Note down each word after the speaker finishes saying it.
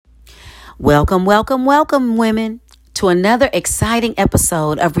Welcome, welcome, welcome, women, to another exciting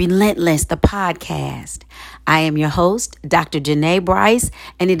episode of Relentless, the podcast. I am your host, Dr. Janae Bryce,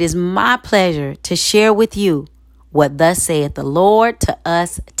 and it is my pleasure to share with you what thus saith the Lord to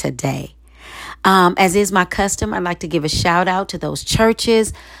us today. As is my custom, I'd like to give a shout out to those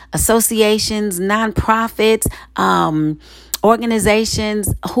churches, associations, nonprofits,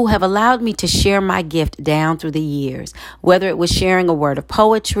 organizations who have allowed me to share my gift down through the years, whether it was sharing a word of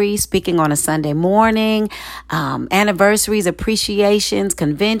poetry, speaking on a Sunday morning, anniversaries, appreciations,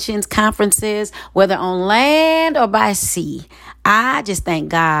 conventions, conferences, whether on land or by sea. I just thank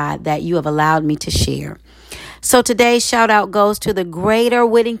God that you have allowed me to share. So today's shout out goes to the Greater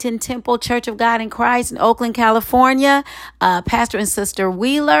Whittington Temple Church of God in Christ in Oakland, California. Pastor and Sister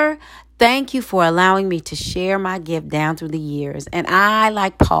Wheeler, thank you for allowing me to share my gift down through the years. And I,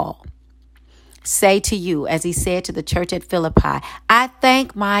 like Paul, say to you, as he said to the church at Philippi, I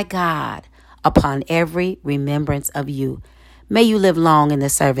thank my God upon every remembrance of you. May you live long in the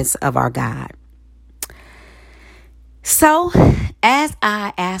service of our God. So, as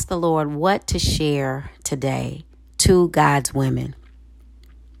I ask the Lord what to share today to God's women,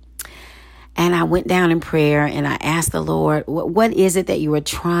 and I went down in prayer and I asked the Lord, what is it that you are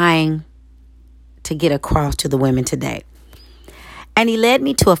trying to get across to the women today? And he led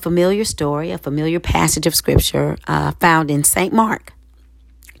me to a familiar story, a familiar passage of scripture found in St. Mark,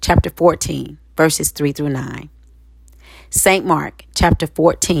 chapter 14, verses 3 through 9. St. Mark, chapter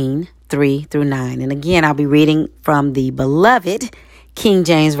 14, 3 through 9. And again, I'll be reading from the beloved King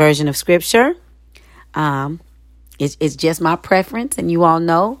James Version of Scripture. It's just my preference, and you all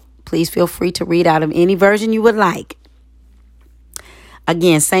know, please feel free to read out of any version you would like.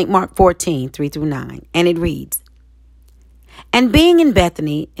 Again, St. Mark 14, 3 through 9. And it reads, And being in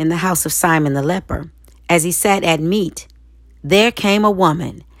Bethany in the house of Simon the leper, as he sat at meat, there came a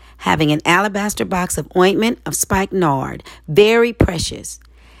woman having an alabaster box of ointment of spikenard, very precious.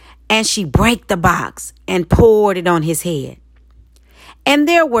 And she brake the box and poured it on his head. And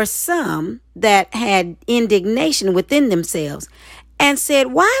there were some that had indignation within themselves and said,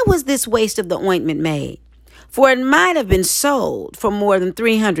 Why was this waste of the ointment made? For it might have been sold for more than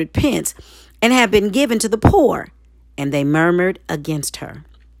 300 pence and have been given to the poor. And they murmured against her.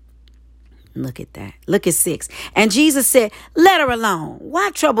 Look at that. Look at 6. And Jesus said, Let her alone.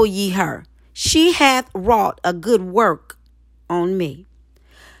 Why trouble ye her? She hath wrought a good work on me.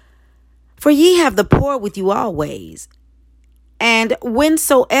 For ye have the poor with you always, and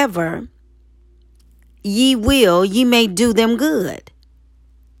whensoever ye will, ye may do them good.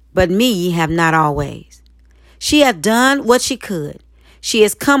 But me ye have not always. She hath done what she could. She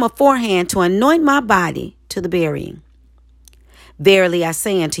is come aforehand to anoint my body to the burying. Verily I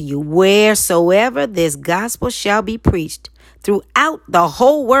say unto you, wheresoever this gospel shall be preached throughout the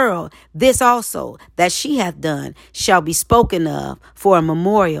whole world, this also that she hath done shall be spoken of for a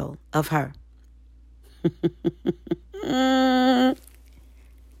memorial of her.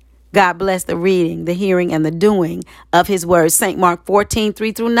 God bless the reading, the hearing, and the doing of his words. St. Mark 14,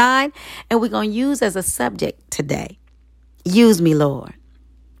 3 through 9. And we're going to use as a subject today, use me, Lord.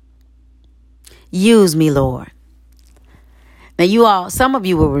 Use me, Lord. Now, some of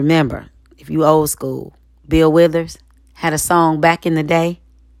you will remember, if you old school, Bill Withers had a song back in the day.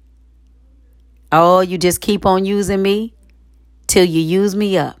 Oh, you just keep on using me till you use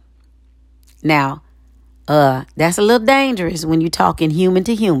me up. Now, that's a little dangerous when you're talking human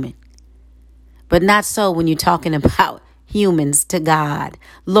to human, but not so when you're talking about humans to God.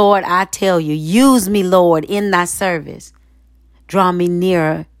 Lord, I tell you, use me, Lord, in thy service. Draw me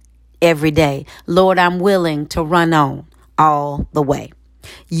nearer every day. Lord, I'm willing to run on all the way.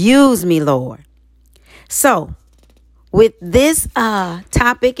 Use me, Lord. So with this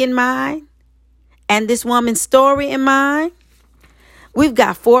topic in mind and this woman's story in mind, we've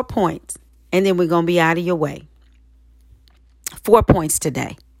got 4 points, and then we're going to be out of your way. 4 points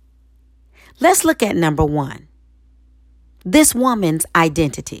today. Let's look at number 1. This woman's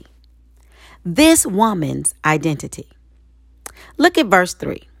identity. This woman's identity. Look at verse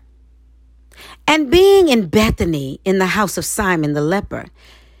 3. And being in Bethany in the house of Simon the leper,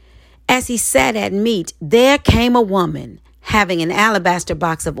 as he sat at meat, there came a woman having an alabaster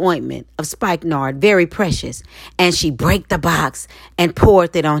box of ointment of spikenard, very precious, and she brake the box and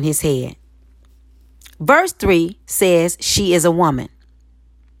poured it on his head. Verse 3 says she is a woman.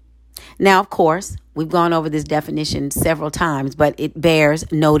 Now, of course, we've gone over this definition several times, but it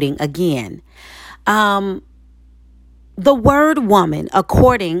bears noting again. The word woman,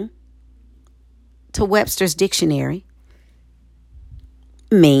 according to Webster's dictionary,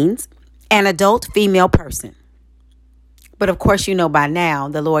 means an adult female person. But of course, you know, by now,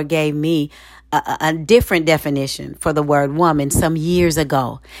 the Lord gave me a different definition for the word woman some years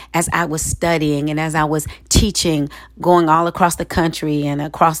ago as I was studying and as I was teaching, going all across the country and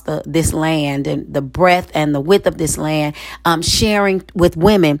across this land and the breadth and the width of this land, sharing with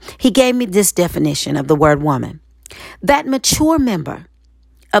women. He gave me this definition of the word woman: that mature member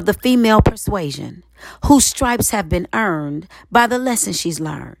of the female persuasion whose stripes have been earned by the lesson she's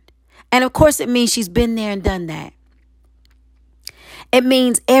learned. And of course, it means she's been there and done that. It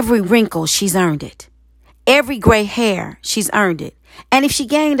means every wrinkle, she's earned it. Every gray hair, she's earned it. And if she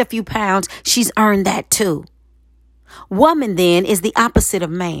gained a few pounds, she's earned that too. Woman, then, is the opposite of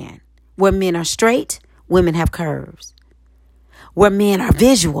man. Where men are straight, women have curves. Where men are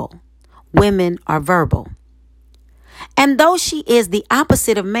visual, women are verbal. And though she is the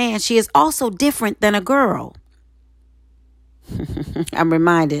opposite of man, she is also different than a girl. I'm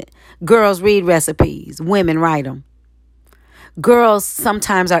reminded, girls read recipes, women write them. Girls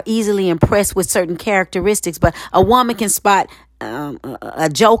sometimes are easily impressed with certain characteristics, but a woman can spot a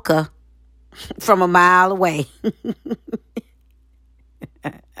joker from a mile away.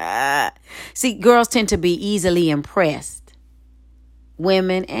 See, girls tend to be easily impressed.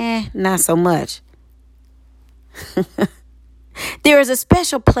 Women, not so much. There is a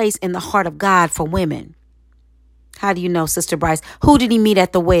special place in the heart of God for women. How do you know, Sister Bryce? Who did he meet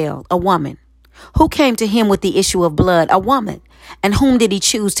at the well? A woman. Who came to him with the issue of blood? A woman. And whom did he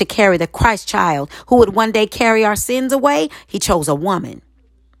choose to carry the Christ child who would one day carry our sins away? He chose a woman.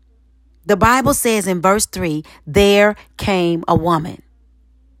 The Bible says in verse 3, there came a woman.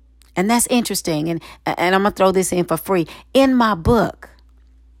 And that's interesting. And I'm going to throw this in for free. In my book,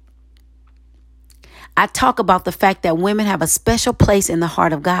 I talk about the fact that women have a special place in the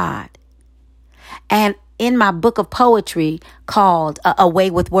heart of God. And in my book of poetry called A Way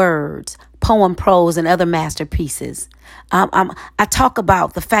with Words, Poem, Prose, and Other Masterpieces, I talk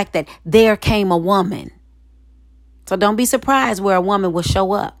about the fact that there came a woman. So don't be surprised where a woman will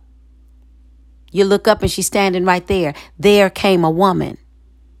show up. You look up and she's standing right there. There came a woman.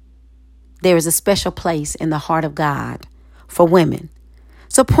 There is a special place in the heart of God for women.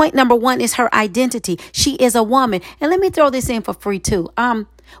 So point number 1 is her identity. She is a woman. And let me throw this in for free too.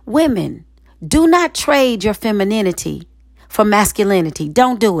 Women, do not trade your femininity for masculinity.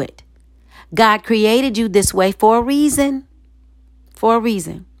 Don't do it. God created you this way for a reason. For a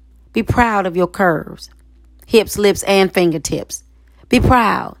reason. Be proud of your curves, hips, lips, and fingertips. Be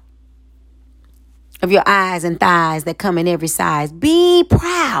proud of your eyes and thighs that come in every size. Be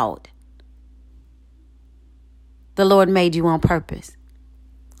proud. The Lord made you on purpose.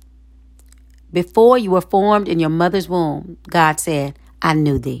 Before you were formed in your mother's womb, God said, I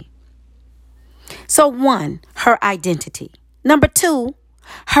knew thee. So 1, her identity. Number 2,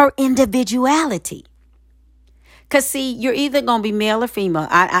 her individuality. Because see, you're either going to be male or female.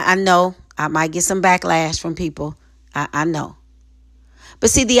 I know I might get some backlash from people. I know. But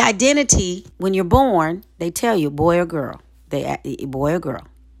see, the identity, when you're born, they tell you boy or girl. Boy or girl.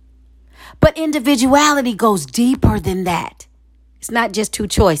 But individuality goes deeper than that. It's not just 2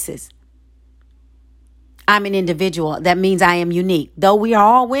 choices. I'm an individual. That means I am unique. Though we are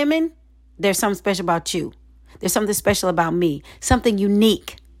all women, there's something special about you. There's something special about me. Something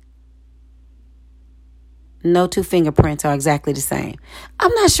unique. No 2 fingerprints are exactly the same.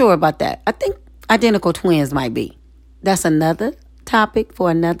 I'm not sure about that. I think identical twins might be. That's another topic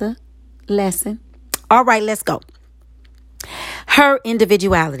for another lesson. All right, let's go. Her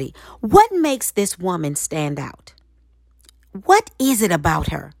individuality. What makes this woman stand out? What is it about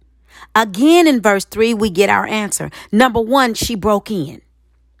her? Again, in verse 3, we get our answer. Number 1, she broke in.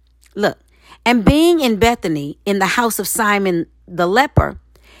 Look, and being in Bethany in the house of Simon the leper,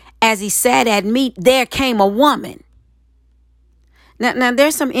 as he sat at meat, there came a woman. Now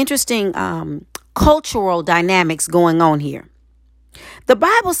there's some interesting cultural dynamics going on here. The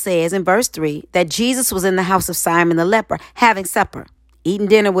Bible says in verse 3 that Jesus was in the house of Simon the leper having supper, eating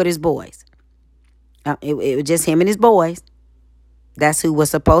dinner with his boys. It was just him and his boys. That's who was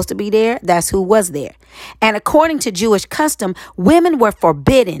supposed to be there. That's who was there. And according to Jewish custom, women were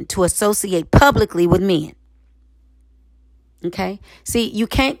forbidden to associate publicly with men. Okay. See, you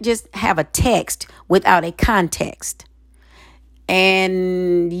can't just have a text without a context.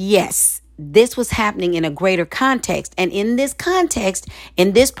 And yes, this was happening in a greater context. And in this context,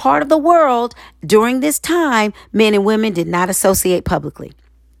 in this part of the world, during this time, men and women did not associate publicly.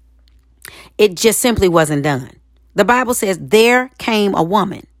 It just simply wasn't done. The Bible says there came a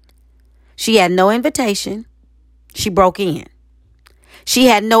woman. She had no invitation. She broke in. She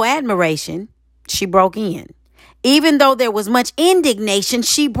had no admiration. She broke in. Even though there was much indignation,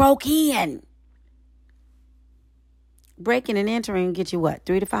 she broke in. Breaking and entering get you what?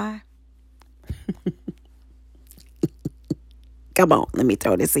 3 to 5? Come on, let me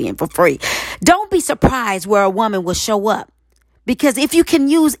throw this in for free. Don't be surprised where a woman will show up. Because if you can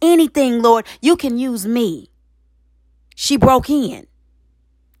use anything, Lord, you can use me. She broke in.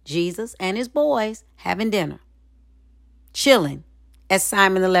 Jesus and his boys having dinner. Chilling at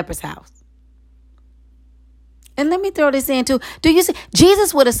Simon the leper's house. And let me throw this in too. Do you see?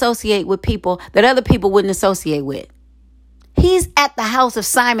 Jesus would associate with people that other people wouldn't associate with. He's at the house of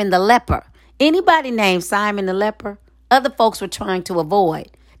Simon the leper. Anybody named Simon the leper, other folks were trying to avoid.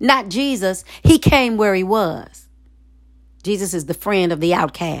 Not Jesus. He came where he was. Jesus is the friend of the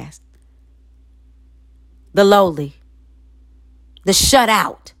outcast, the lowly, the shut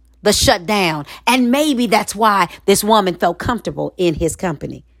out, the shut down. And maybe that's why this woman felt comfortable in his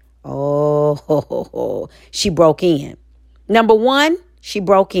company. Oh, she broke in. Number one, she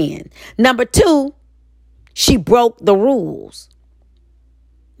broke in. Number two, she broke the rules.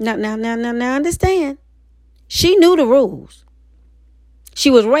 Now, understand. She knew the rules.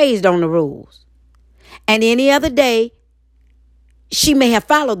 She was raised on the rules. And any other day, she may have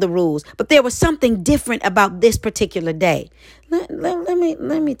followed the rules, but there was something different about this particular day. Let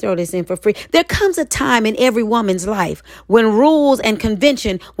me throw this in for free. There comes a time in every woman's life when rules and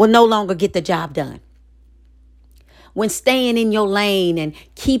convention will no longer get the job done. When staying in your lane and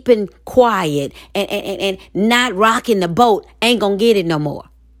keeping quiet and not rocking the boat ain't gonna get it no more.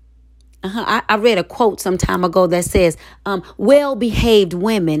 I read a quote some time ago that says, well-behaved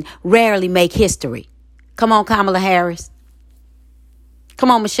women rarely make history. Come on, Kamala Harris. Come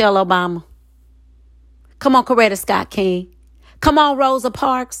on, Michelle Obama. Come on, Coretta Scott King. Come on, Rosa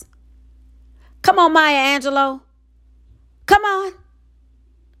Parks. Come on, Maya Angelou. Come on.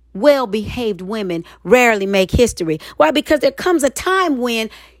 Well-behaved women rarely make history. Why? Because there comes a time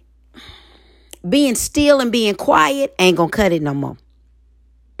when being still and being quiet ain't gonna cut it no more.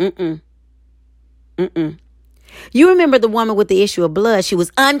 You remember the woman with the issue of blood. She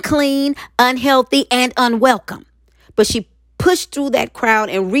was unclean, unhealthy, and unwelcome. But she pushed through that crowd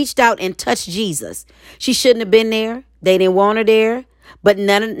and reached out and touched Jesus. She shouldn't have been there. They didn't want her there. But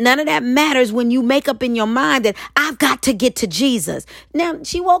none of that matters when you make up in your mind that I've got to get to Jesus. Now,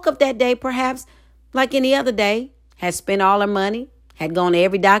 she woke up that day, perhaps like any other day, had spent all her money, had gone to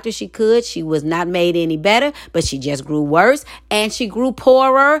every doctor she could. She was not made any better, but she just grew worse and she grew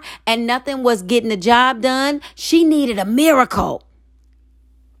poorer and nothing was getting the job done. She needed a miracle.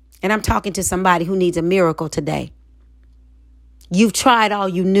 And I'm talking to somebody who needs a miracle today. You've tried all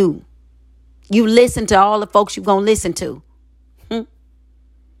you knew. You listened to all the folks you're going to listen to.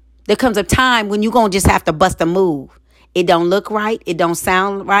 There comes a time when you're going to just have to bust a move. It don't look right. It don't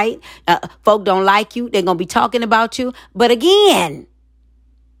sound right. Folk don't like you. They're going to be talking about you. But again,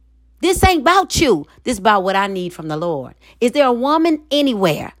 this ain't about you. This is about what I need from the Lord. Is there a woman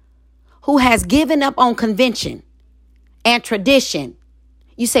anywhere who has given up on convention and tradition?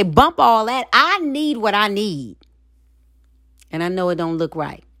 You say, bump all that. I need what I need. And I know it don't look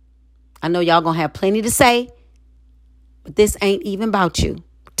right. I know y'all going to have plenty to say, but this ain't even about you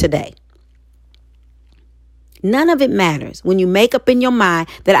today. None of it matters when you make up in your mind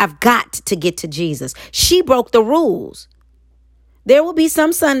that I've got to get to Jesus. She broke the rules. There will be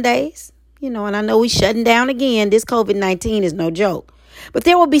some Sundays, and I know we shutting down again. This COVID-19 is no joke. But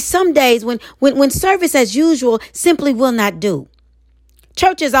there will be some days when service as usual simply will not do.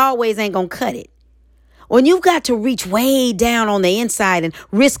 Churches always ain't going to cut it. When you've got to reach way down on the inside and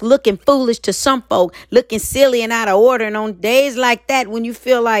risk looking foolish to some folk, looking silly and out of order. And on days like that, when you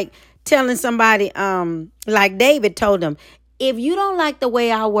feel like telling somebody, like David told them, if you don't like the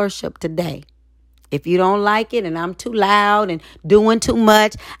way I worship today, if you don't like it and I'm too loud and doing too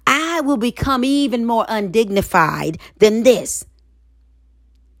much, I will become even more undignified than this.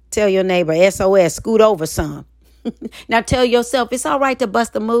 Tell your neighbor, SOS, scoot over some. Now tell yourself, it's all right to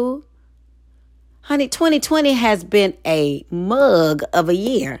bust a move. Honey, 2020 has been a mug of a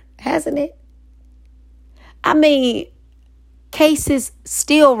year, hasn't it? I mean, cases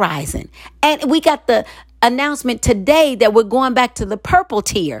still rising. And we got the announcement today that we're going back to the purple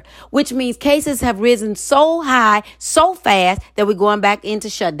tier, which means cases have risen so high, so fast that we're going back into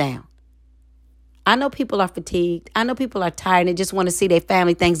shutdown. I know people are fatigued. I know people are tired and just want to see their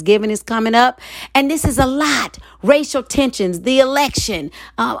family. Thanksgiving is coming up. And this is a lot. Racial tensions, the election,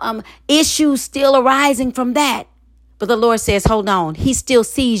 issues still arising from that. But the Lord says, hold on. He still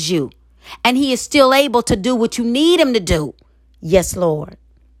sees you. And he is still able to do what you need him to do. Yes, Lord.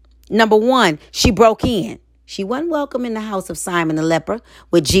 Number one, she broke in. She wasn't welcome in the house of Simon the leper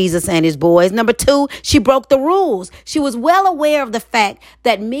with Jesus and his boys. Number 2, she broke the rules. She was well aware of the fact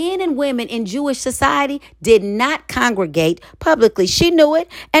that men and women in Jewish society did not congregate publicly. She knew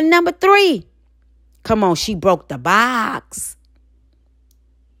it. And number 3, come on, she broke the box.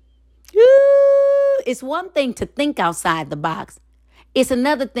 It's one thing to think outside the box. It's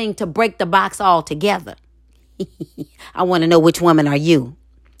another thing to break the box altogether. I want to know, which woman are you?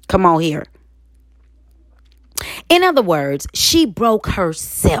 Come on here. In other words, she broke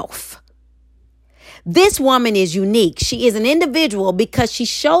herself. This woman is unique. She is an individual because she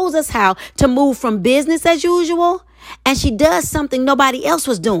shows us how to move from business as usual, and she does something nobody else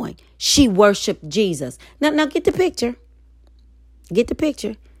was doing. She worshiped Jesus. Now get the picture. Get the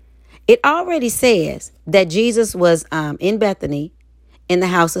picture. It already says that Jesus was in Bethany in the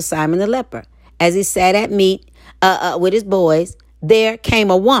house of Simon the leper. As he sat at meat with his boys, there came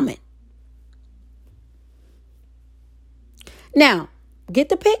a woman. Now, get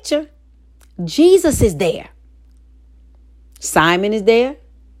the picture. Jesus is there. Simon is there.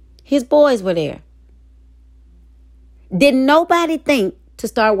 His boys were there. Did nobody think to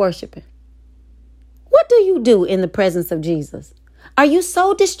start worshiping? What do you do in the presence of Jesus? Are you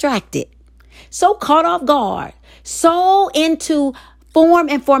so distracted, so caught off guard, so into form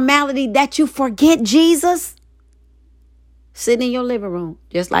and formality that you forget Jesus? Sitting in your living room,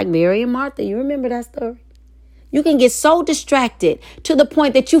 just like Mary and Martha. You remember that story? You can get so distracted to the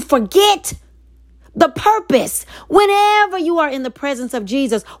point that you forget the purpose. Whenever you are in the presence of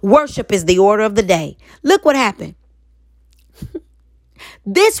Jesus, worship is the order of the day. Look what happened.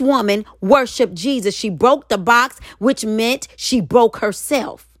 This woman worshiped Jesus. She broke the box, which meant she broke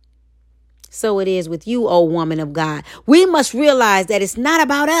herself. So it is with you, O woman of God. We must realize that it's not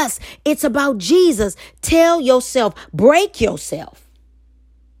about us. It's about Jesus. Tell yourself, break yourself.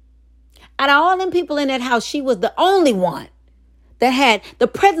 Out of all them people in that house, she was the only one that had the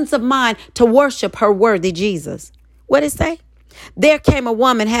presence of mind to worship her worthy Jesus. What did it say? There came a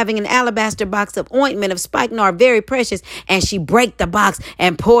woman having an alabaster box of ointment of spikenard, very precious, and she brake the box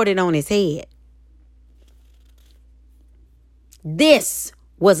and poured it on his head. This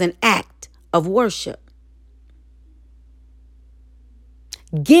was an act of worship.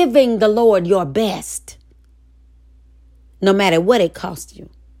 Giving the Lord your best, no matter what it cost you.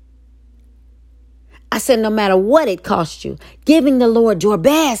 I said, no matter what it cost you, giving the Lord your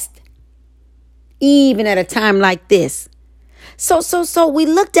best, even at a time like this. So we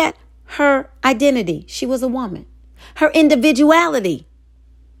looked at her identity. She was a woman. Her individuality.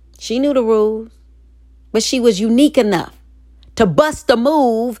 She knew the rules, but she was unique enough to bust the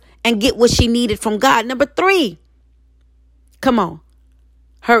move and get what she needed from God. Number 3, come on,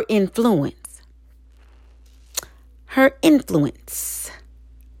 her influence. Her influence.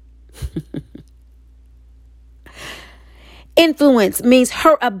 Influence means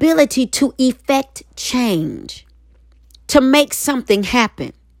her ability to effect change, to make something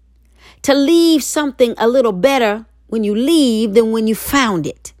happen, to leave something a little better when you leave than when you found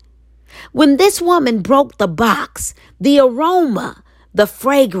it. When this woman broke the box, the aroma, the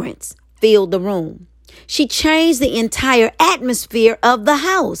fragrance filled the room. She changed the entire atmosphere of the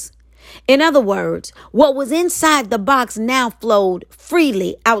house. In other words, what was inside the box now flowed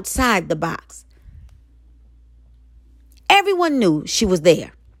freely outside the box. Everyone knew she was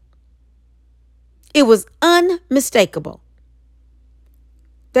there. It was unmistakable.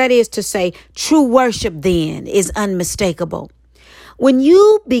 That is to say, true worship then is unmistakable. When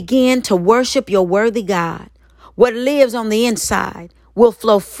you begin to worship your worthy God, what lives on the inside will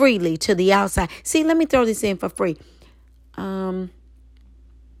flow freely to the outside. See, let me throw this in for free. You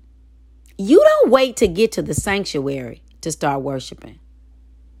don't wait to get to the sanctuary to start worshiping.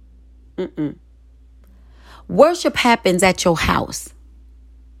 Worship happens at your house.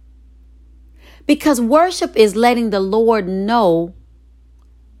 Because worship is letting the Lord know,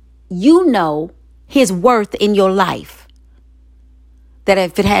 you know, his worth in your life. That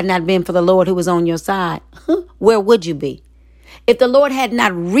if it had not been for the Lord who was on your side, where would you be? If the Lord had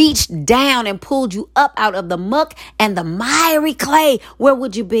not reached down and pulled you up out of the muck and the miry clay, where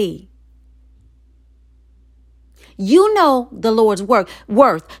would you be? You know the Lord's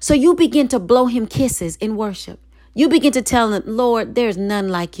worth. So you begin to blow him kisses in worship. You begin to tell him, Lord, there's none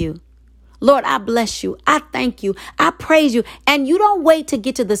like you. Lord, I bless you. I thank you. I praise you. And you don't wait to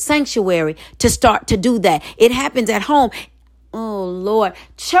get to the sanctuary to start to do that. It happens at home. Oh, Lord.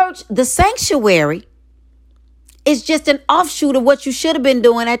 Church, the sanctuary is just an offshoot of what you should have been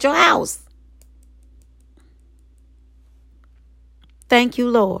doing at your house. Thank you,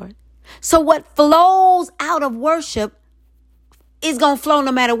 Lord. So what flows out of worship is going to flow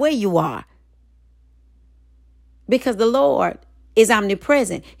no matter where you are. Because the Lord is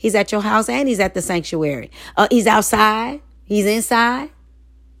omnipresent. He's at your house and he's at the sanctuary. He's outside. He's inside.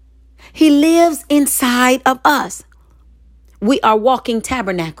 He lives inside of us. We are walking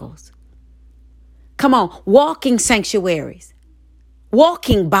tabernacles. Come on, walking sanctuaries,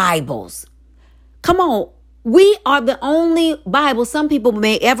 walking Bibles. Come on, we are the only Bible some people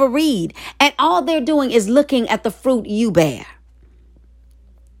may ever read. And all they're doing is looking at the fruit you bear.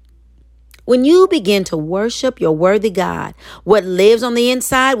 When you begin to worship your worthy God, what lives on the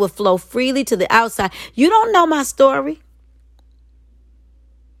inside will flow freely to the outside. You don't know my story.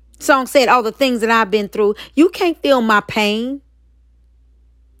 Song said all the things that I've been through. You can't feel my pain.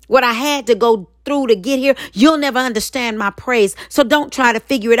 What I had to go through to get here, you'll never understand my praise. So don't try to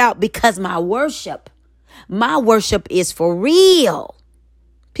figure it out, because my worship is for real.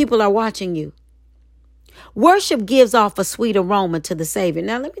 People are watching you. Worship gives off a sweet aroma to the Savior.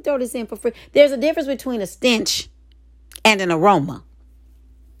 Now, let me throw this in for free. There's a difference between a stench and an aroma.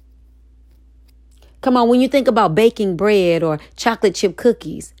 Come on, when you think about baking bread or chocolate chip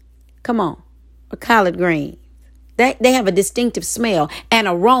cookies, come on, or collard greens, they have a distinctive smell and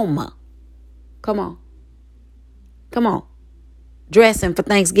aroma. Come on. Dressing for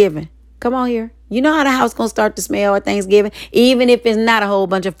Thanksgiving. Come on here. You know how the house going to start to smell at Thanksgiving, even if it's not a whole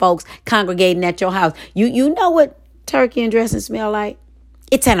bunch of folks congregating at your house. You know what turkey and dressing smell like?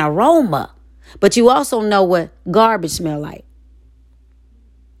 It's an aroma. But you also know what garbage smell like.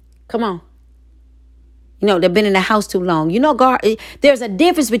 Come on. You know, they've been in the house too long. You know, there's a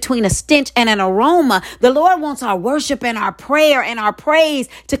difference between a stench and an aroma. The Lord wants our worship and our prayer and our praise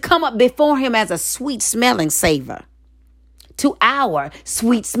to come up before him as a sweet smelling savor to our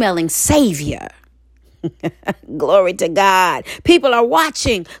sweet smelling Savior. Glory to God. People are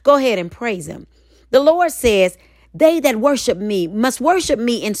watching. Go ahead and praise him. The Lord says, they that worship me must worship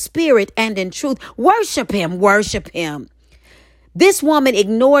me in spirit and in truth. Worship him. Worship him. This woman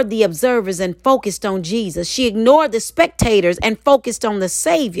ignored the observers and focused on Jesus. She ignored the spectators and focused on the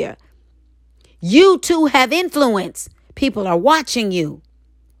Savior. You too have influence. People are watching you.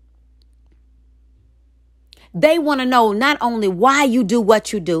 They want to know not only why you do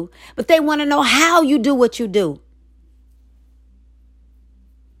what you do, but they want to know how you do what you do.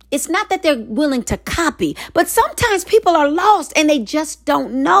 It's not that they're willing to copy, but sometimes people are lost and they just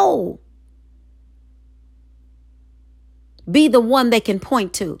don't know. Be the one they can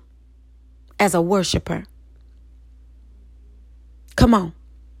point to as a worshiper. Come on.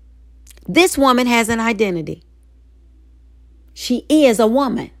 This woman has an identity. She is a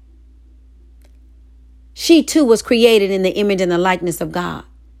woman. She too was created in the image and the likeness of God.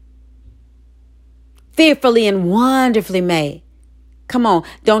 Fearfully and wonderfully made. Come on,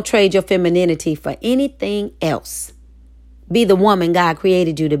 don't trade your femininity for anything else. Be the woman God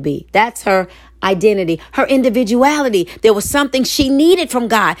created you to be. That's her identity, her individuality. There was something she needed from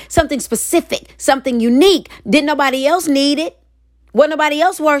God, something specific, something unique. Didn't nobody else need it? Wasn't nobody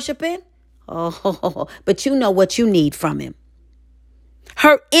else worshiping? Oh, but you know what you need from him.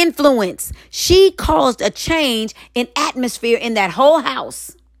 Her influence, she caused a change in atmosphere in that whole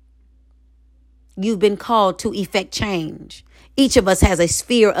house. You've been called to effect change. Each of us has a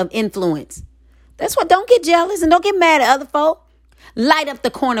sphere of influence. That's why don't get jealous and don't get mad at other folk. Light up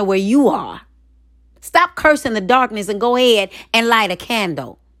the corner where you are. Stop cursing the darkness and go ahead and light a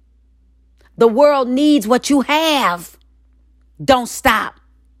candle. The world needs what you have. Don't stop.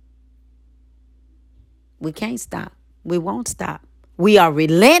 We can't stop. We won't stop. We are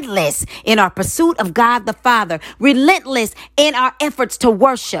relentless in our pursuit of God the Father, relentless in our efforts to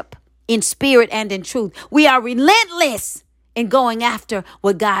worship in spirit and in truth. We are relentless in going after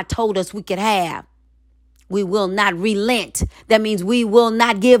what God told us we could have. We will not relent. That means we will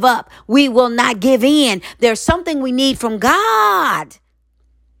not give up. We will not give in. There's something we need from God.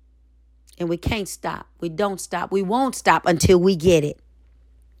 And we can't stop. We don't stop. We won't stop until we get it.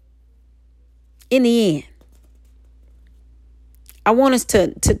 In the end, I want us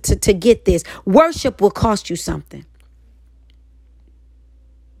to get this. Worship will cost you something.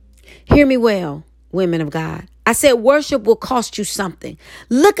 Hear me well, women of God. I said worship will cost you something.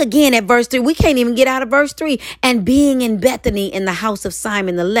 Look again at verse 3. We can't even get out of verse 3. And being in Bethany in the house of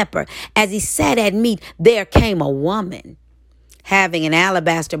Simon the leper, as he sat at meat, there came a woman having an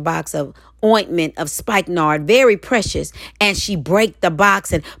alabaster box of ointment of spikenard, very precious. And she brake the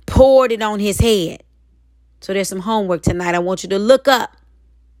box and poured it on his head. So there's some homework tonight. I want you to look up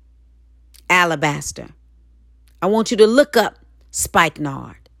alabaster. I want you to look up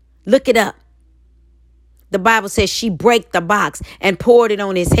spikenard. Look it up. The Bible says she brake the box and poured it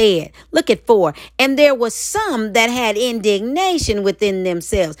on his head. Look at 4. And there was some that had indignation within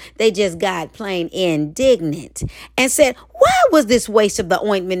themselves. They just got plain indignant and said, why was this waste of the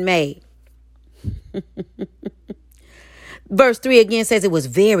ointment made? Verse 3 again says it was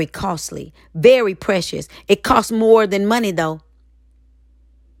very costly, very precious. It cost more than money, though.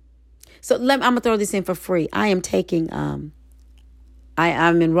 So I'm going to throw this in for free. I am taking,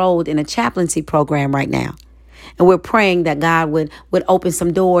 I'm enrolled in a chaplaincy program right now. And we're praying that God would open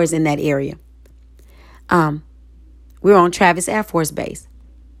some doors in that area. We were on Travis Air Force Base.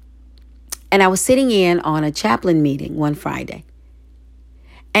 And I was sitting in on a chaplain meeting one Friday.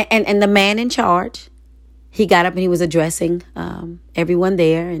 And the man in charge, he got up and he was addressing everyone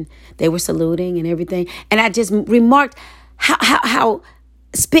there. And they were saluting and everything. And I just remarked how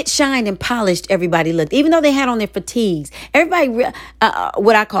spit shined and polished everybody looked, even though they had on their fatigues. Everybody,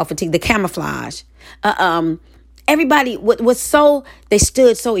 what I call fatigue, the camouflage. Everybody was so, they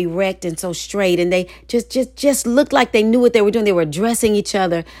stood so erect and so straight, and they just looked like they knew what they were doing. They were addressing each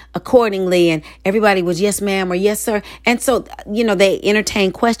other accordingly, and everybody was yes, ma'am, or yes, sir. And so, they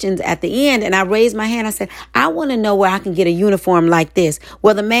entertained questions at the end, and I raised my hand. I said, I want to know where I can get a uniform like this.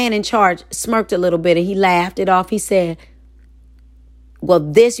 Well, the man in charge smirked a little bit, and he laughed it off. He said, well,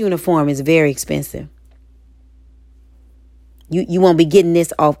 this uniform is very expensive. You won't be getting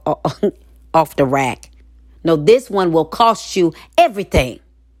this off the rack. No, this one will cost you everything.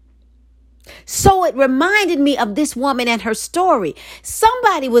 So it reminded me of this woman and her story.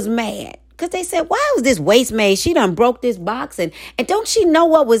 Somebody was mad because they said, why was this waste made? She done broke this box. And don't she know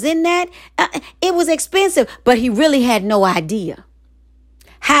what was in that? It was expensive, but he really had no idea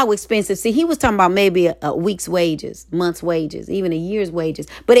how expensive. See, he was talking about maybe a week's wages, month's wages, even a year's wages.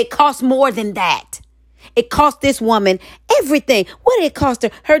 But it cost more than that. It cost this woman everything. What did it cost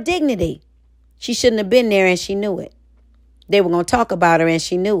her? Her dignity. She shouldn't have been there, and she knew it. They were going to talk about her, and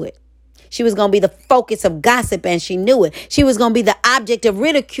she knew it. She was going to be the focus of gossip, and she knew it. She was going to be the object of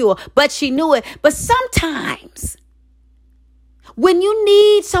ridicule, but she knew it. But sometimes, when you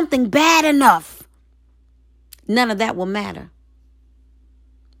need something bad enough, none of that will matter.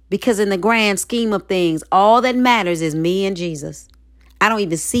 Because in the grand scheme of things, all that matters is me and Jesus. I don't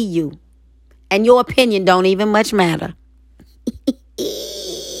even see you. And your opinion don't even much matter.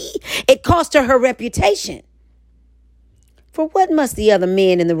 It cost her reputation. For what must the other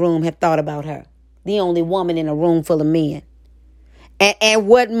men in the room have thought about her? The only woman in a room full of men. And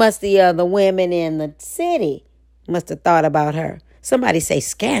what must the other women in the city must have thought about her? Somebody say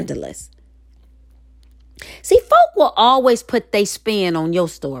scandalous. See, folk will always put their spin on your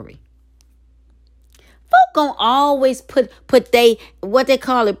story. Folk gonna always put they, what they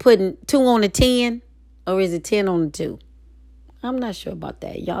call it, putting 2 on a 10, or is it 10 on a 2? I'm not sure about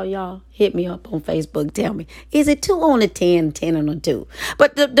that. Y'all hit me up on Facebook. Tell me, is it 2 on a 10, 10 on a 2?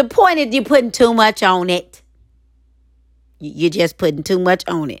 But the point is you're putting too much on it. You're just putting too much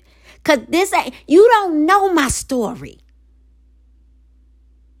on it. Because you don't know my story.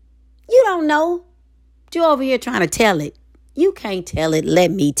 You don't know. You're over here trying to tell it. You can't tell it. Let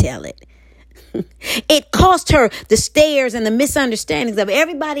me tell it. It cost her the stares and the misunderstandings of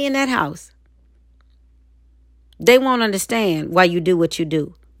everybody in that house. They won't understand why you do what you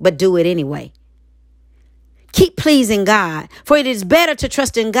do, but do it anyway. Keep pleasing God, for it is better to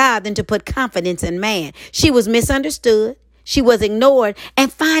trust in God than to put confidence in man. She was misunderstood. She was ignored.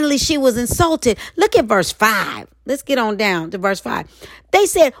 And finally, she was insulted. Look at verse 5. Let's get on down to verse 5. They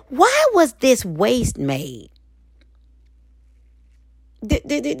said, why was this waste made? Did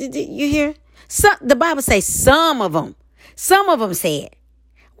you hear? The Bible says some of them said,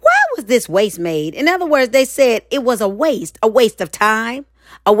 why was this waste made? In other words, they said it was a waste of time,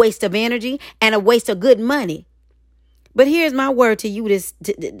 a waste of energy, and a waste of good money. But here's my word to you this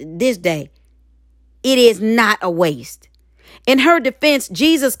day. It is not a waste. In her defense,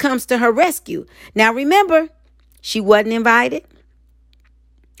 Jesus comes to her rescue. Now, remember, she wasn't invited.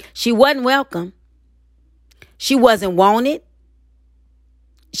 She wasn't welcome. She wasn't wanted.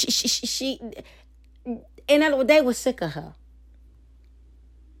 She in other words, they were sick of her.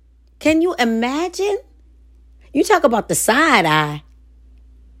 Can you imagine? You talk about the side eye.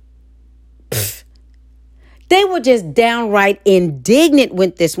 Pfft. They were just downright indignant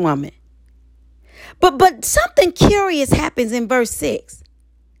with this woman. But something curious happens in verse 6.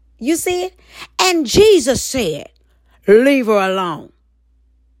 You see it? And Jesus said, leave her alone.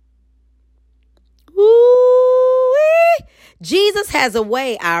 Ooh-wee. Jesus has a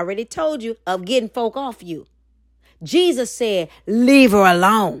way, I already told you, of getting folk off you. Jesus said, leave her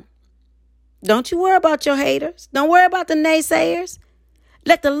alone. Don't you worry about your haters. Don't worry about the naysayers.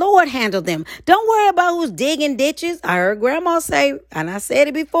 Let the Lord handle them. Don't worry about who's digging ditches. I heard Grandma say, and I said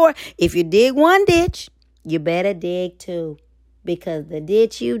it before, if you dig one ditch, you better dig two. Because the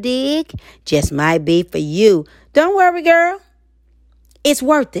ditch you dig just might be for you. Don't worry, girl. It's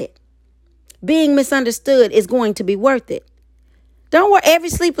worth it. Being misunderstood is going to be worth it. Don't worry. Every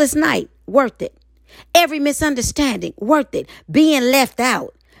sleepless night, worth it. Every misunderstanding, worth it. Being left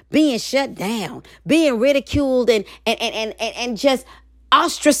out, being shut down, being ridiculed and just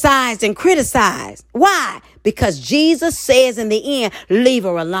ostracized and criticized. Why? Because Jesus says in the end, leave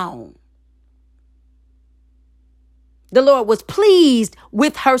her alone. The Lord was pleased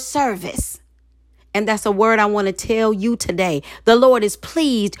with her service. And that's a word I want to tell you today. The Lord is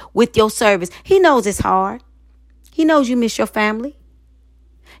pleased with your service. He knows it's hard. He knows you miss your family.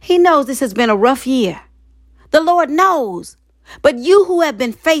 He knows this has been a rough year. The Lord knows. But you who have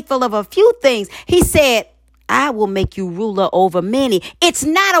been faithful of a few things, he said, I will make you ruler over many. It's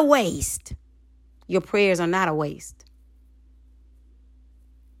not a waste. Your prayers are not a waste.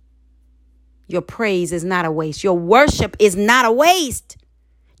 Your praise is not a waste. Your worship is not a waste.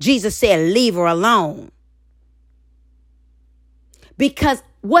 Jesus said, leave her alone. Because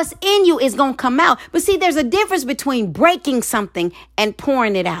what's in you is going to come out. But see, there's a difference between breaking something and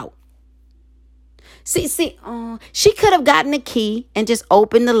pouring it out. She could have gotten a key and just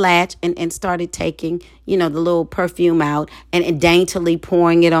opened the latch and started taking, the little perfume out and daintily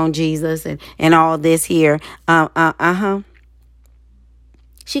pouring it on Jesus and all this here.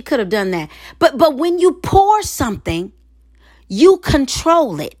 She could have done that. But when you pour something, you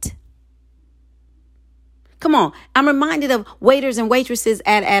control it. Come on. I'm reminded of waiters and waitresses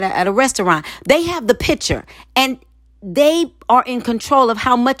at a restaurant. They have the pitcher and they are in control of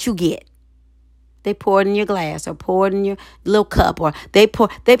how much you get. They pour it in your glass or pour it in your little cup or they pour.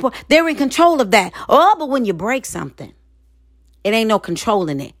 They're in control of that. Oh, but when you break something, it ain't no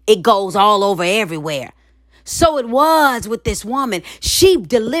controlling it. It goes all over everywhere. So it was with this woman. She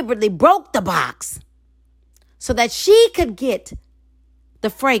deliberately broke the box so that she could get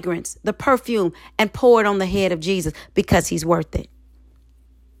the fragrance, the perfume, and pour it on the head of Jesus because he's worth it.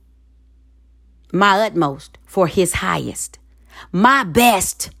 My utmost for his highest. My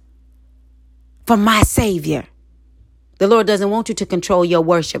best for my Savior. The Lord doesn't want you to control your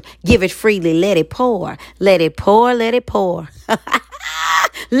worship. Give it freely. Let it pour. Let it pour. Let it pour.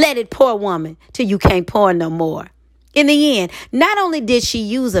 Let it pour, woman, till you can't pour no more. In the end, not only did she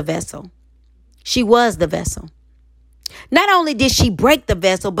use a vessel, she was the vessel. Not only did she break the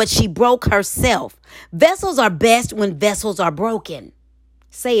vessel, but she broke herself. Vessels are best when vessels are broken.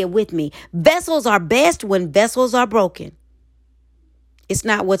 Say it with me. Vessels are best when vessels are broken. It's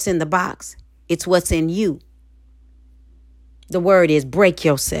not what's in the box. It's what's in you. The word is break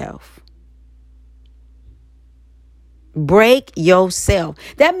yourself. Break yourself.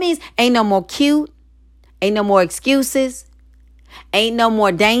 That means ain't no more cute. Ain't no more excuses. Ain't no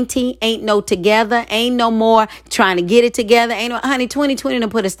more dainty. Ain't no together. Ain't no more trying to get it together. Ain't no, honey, 2020 done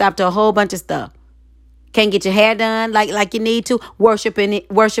put a stop to a whole bunch of stuff. Can't get your hair done like you need to. Worship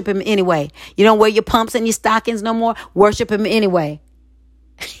him anyway. You don't wear your pumps and your stockings no more. Worship him anyway.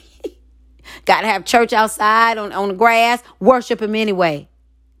 Got to have church outside on the grass. Worship him anyway.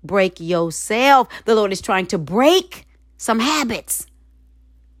 Break yourself. The Lord is trying to break some habits.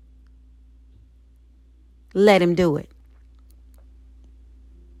 Let him do it.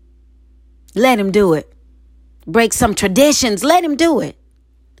 Let him do it. Break some traditions. Let him do it.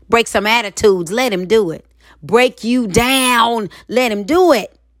 Break some attitudes. Let him do it. Break you down. Let him do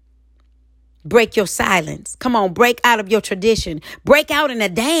it. Break your silence. Come on, break out of your tradition. Break out in a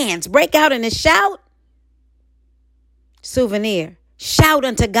dance. Break out in a shout. Souvenir. Shout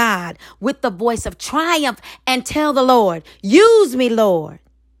unto God with the voice of triumph and tell the Lord, use me, Lord,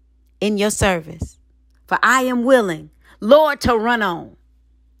 in your service. For I am willing, Lord, to run on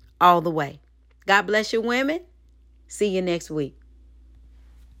all the way. God bless you, women. See you next week.